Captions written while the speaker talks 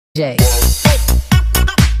J.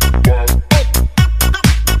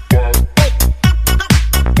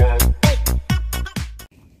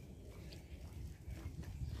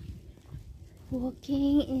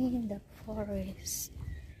 Walking in the forest.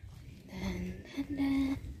 Dun, dun,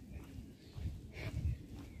 dun.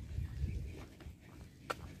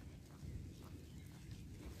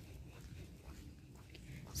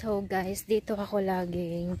 So guys, dito ako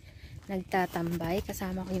laging nagtatambay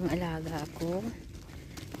kasama ko yung alaga ko.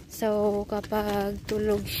 So kapag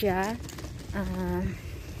tulog siya,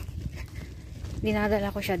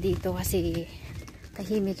 dinadala ko siya dito kasi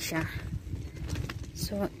tahimik siya.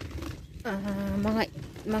 So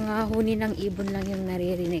mga huni ng ibon lang yung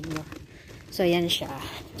naririnig mo. So yan siya.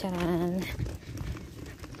 Tiyan.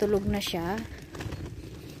 Tulog na siya.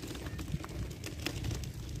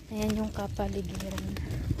 Ayan yung kapaligiran.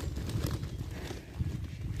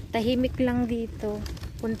 Tahimik lang dito.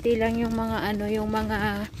 Kunti lang yung mga yung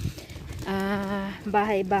mga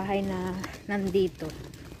bahay-bahay na nandito.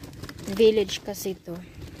 Village kasi to.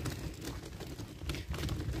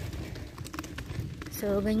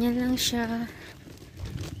 So ganyan lang siya.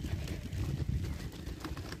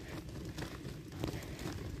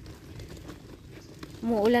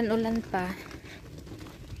 Umuulan-ulan pa.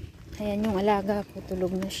 Ayan yung alaga ko,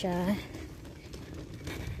 tulog na siya.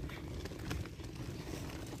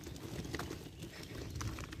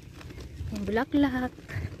 Yung bulaklak.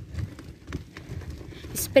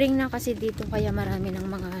 Spring na kasi dito kaya marami ng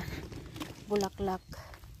mga bulaklak.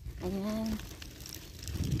 Ayan.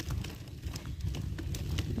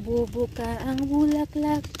 Bubuka ang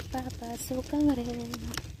bulaklak, papasok ang ren,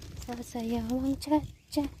 sasayaw ang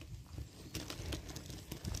cha-cha.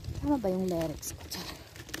 Tama ba yung lyrics ko?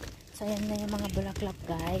 So ayan na yung mga bulaklak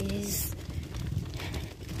guys.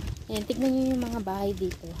 Ayan, tignan nyo yung mga bahay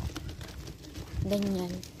dito.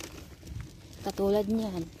 Ganyan. Katulad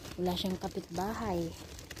niyan, wala siyang kapitbahay.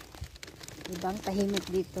 Ibang tahimik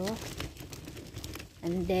dito.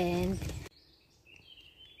 And then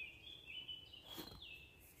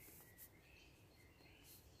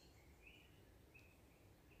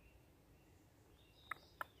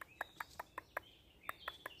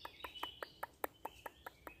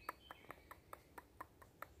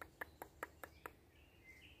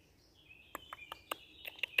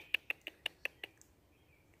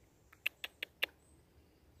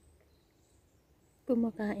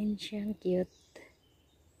kumakain siyang cute.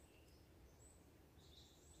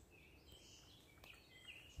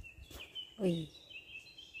 Uy.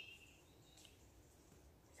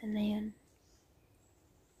 Saan na yun?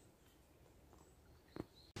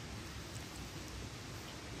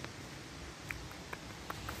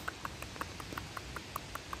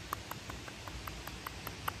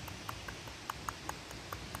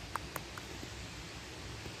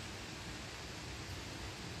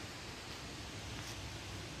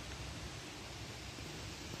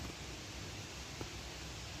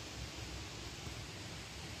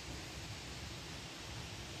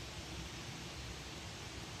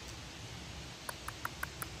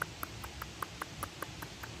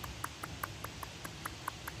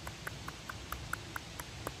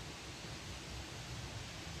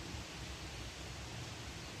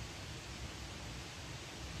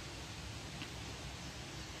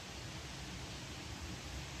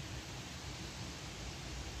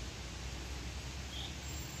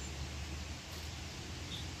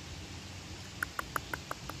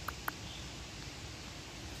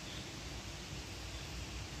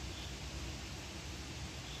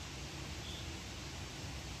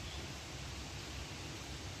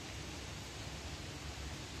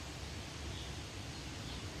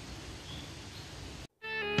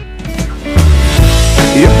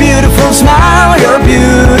 Your beautiful smile, your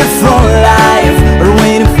beautiful life are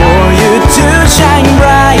waiting for you to shine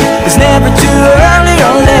bright. It's never too early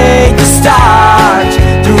or late to start,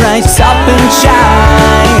 to rise up and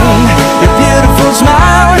shine. Your beautiful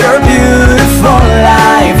smile, your beautiful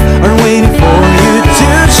life are waiting for you to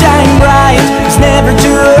shine bright. It's never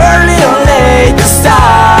too early or late to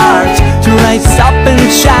start, to rise up and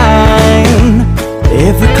shine.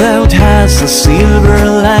 Every cloud has a silver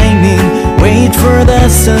lining. Wait for the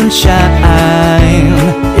sunshine.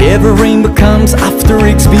 Every rainbow comes after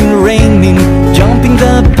it's been raining. Jumping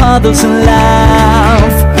the puddles and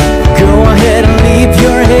laugh. Go ahead and leave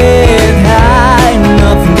your head high.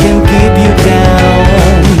 Nothing can keep you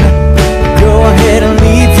down. Go ahead and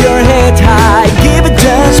leave your head high. Give it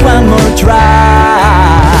just one more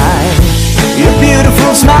try. Your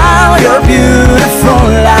beautiful smile, your beautiful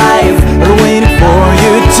life are waiting for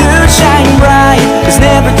you to shine bright. It's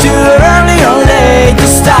never too early or late to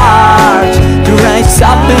start, to rise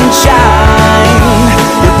up and shine.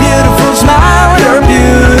 Your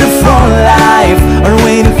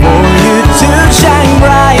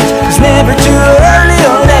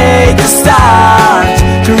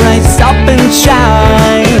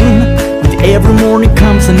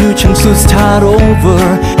chance to start over.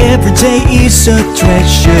 Every day is a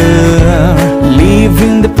treasure. Live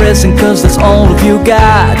in the present, cause that's all of you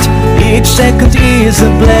got. Each second is a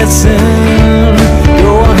blessing.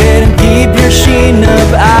 Go ahead and keep your chin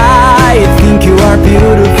up. I think you are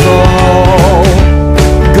beautiful.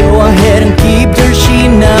 Go ahead and keep your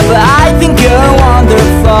chin up. I think you're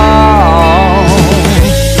wonderful.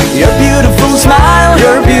 Your beautiful smile,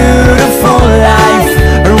 your beautiful life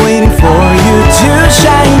are waiting for you to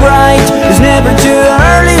shine bright. It's never too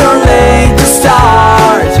early or late to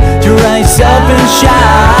start, to rise up and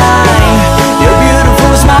shine. Your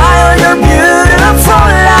beautiful smile, your beautiful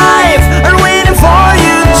life are waiting for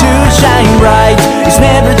you to shine bright. It's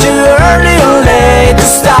never too early or late to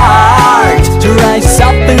start, to rise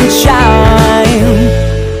up and shine.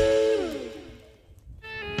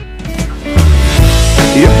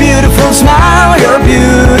 Your beautiful smile, your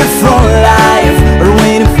beautiful life are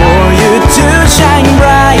waiting for you to shine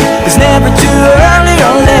bright. It's never too early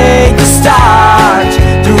or late to start,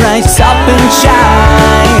 to rise up and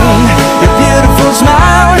shine. Your beautiful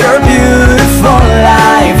smile, your beautiful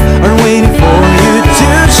life are waiting for you to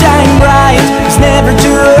shine bright. It's never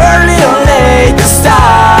too early or late to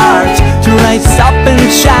start, to rise up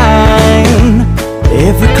and shine.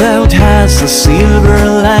 Every cloud has a silver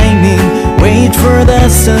lining. Wait for the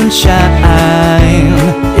sunshine.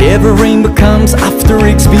 Every rainbow comes after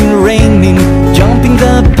it's been raining. Jump in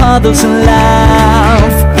the puddles and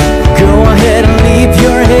laugh. Go ahead and lift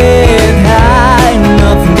your head high.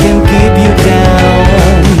 Nothing can keep you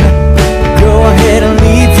down. Go ahead and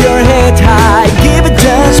lift your head high. Give it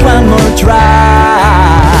just one more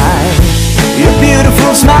try. Your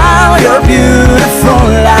beautiful smile, your beautiful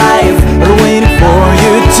life are waiting for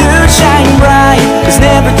you to shine bright. It's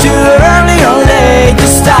never too early or late to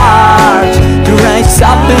start, to rise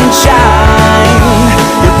up and shine.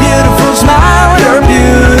 Your beautiful smile, your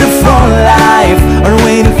beautiful life are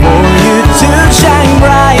waiting for you to shine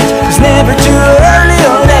bright. It's never too early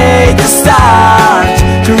or late to start,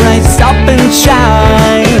 to rise up and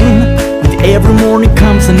shine. Every morning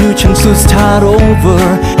comes a new chance to start over.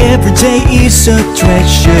 Every day is a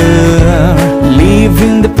treasure. Live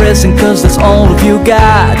in the present, cause that's all of you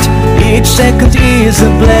got. Each second is a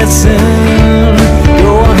blessing.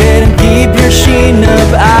 Go ahead and keep your chin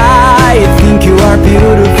up. I think you are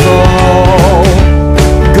beautiful.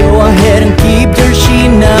 Go ahead and keep your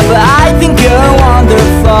chin up. I think you're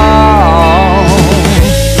wonderful.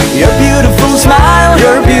 Your beautiful smile,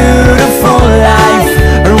 your beautiful life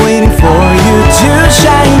are waiting for you to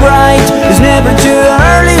shine bright. It's never too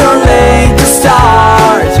early or late to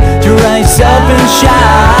start, to rise up and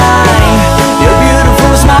shine. Your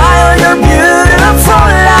beautiful smile, your beautiful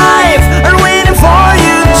life are waiting for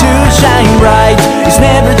you to shine bright. It's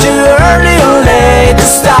never too early or late to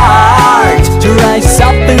start, to rise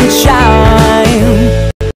up and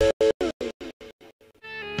shine.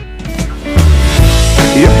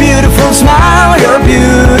 Your beautiful smile, your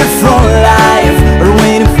beautiful life are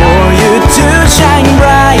waiting for you to shine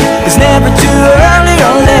bright. It's never too early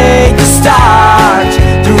or late to start,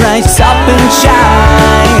 to rise up and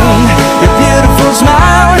shine. Your beautiful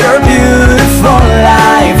smile, your beautiful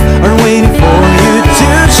life are waiting for you to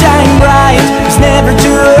shine bright. It's never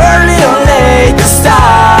too early or late to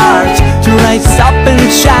start, to rise up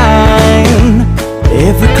and shine.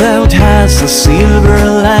 Every cloud has a silver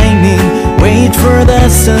lining. Wait for the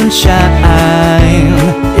sunshine.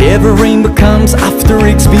 Every rainbow comes after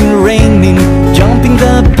it's been raining. Jump in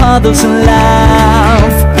the puddles and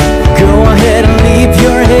laugh. Go ahead and lift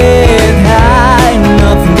your head high.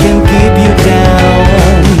 Nothing can keep you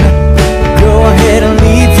down. Go ahead and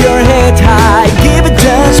lift your head high. Give it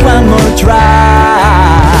just one more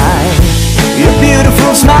try. Your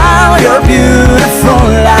beautiful smile, your beautiful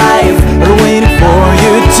life are waiting for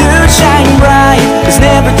you to shine bright. It's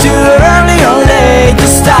never too early or late to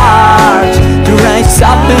start, to rise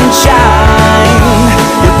up and shine.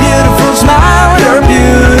 Your beautiful smile, your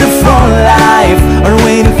beautiful life are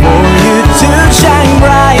waiting for you to shine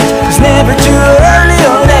bright. It's never too early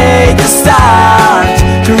or late to start,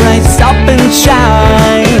 to rise up and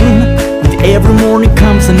shine. Every morning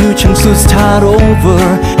comes a new chance to start over.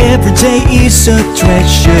 Every day is a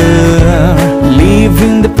treasure. Live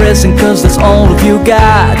in the present, cause that's all of you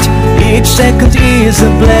got. Each second is a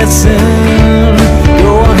blessing.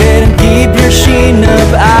 Go ahead and keep your chin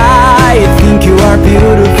up. I think you are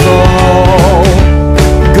beautiful.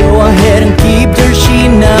 Go ahead and keep your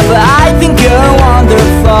chin up. I think you're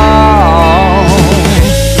wonderful.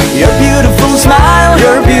 Your beautiful smile,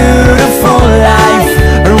 your beautiful life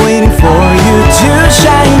are waiting for you to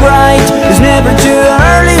shine bright. It's never too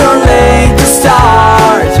early or late to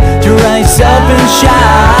start, to rise up and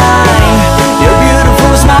shine.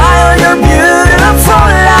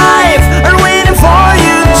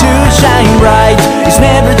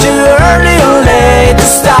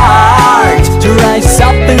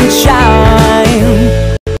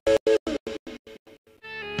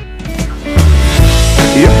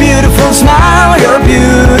 beautiful smile, your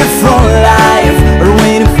beautiful life are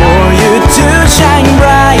waiting for you to shine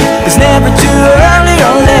bright. It's never too early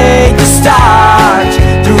or late to start,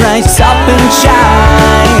 to rise up and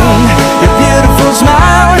shine. Your beautiful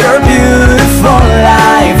smile, your beautiful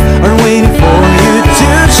life are waiting for you to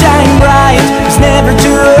shine bright. It's never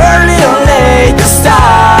too early or late to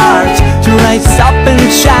start, to rise up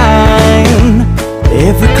and shine.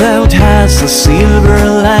 Every cloud has a silver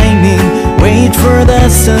lining, wait for the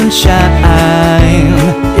sunshine.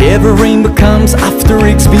 Every rainbow comes after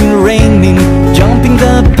it's been raining, jumping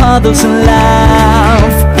the puddles and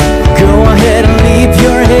laugh. Go ahead and leave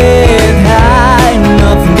your head high,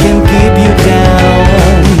 nothing can keep you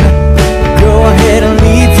down. Go ahead and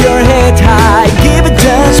leave your head high, give it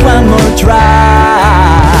just one more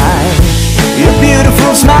try. Your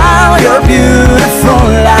beautiful smile, your beautiful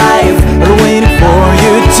life are waiting for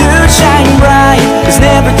you to shine bright. It's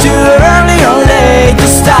never too early or late to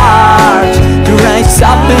start, to rise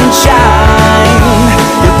up and shine.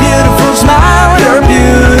 Your beautiful smile, your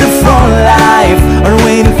beautiful life are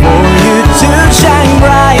waiting for you to shine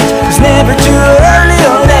bright. It's never too early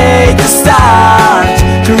or late to start,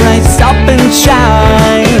 to rise up and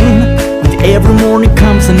shine. Every morning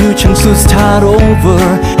comes a new chance to start over.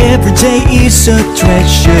 Every day is a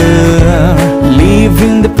treasure. Live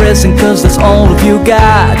in the present, cause that's all of you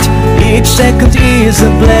got. Each second is a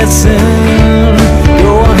blessing.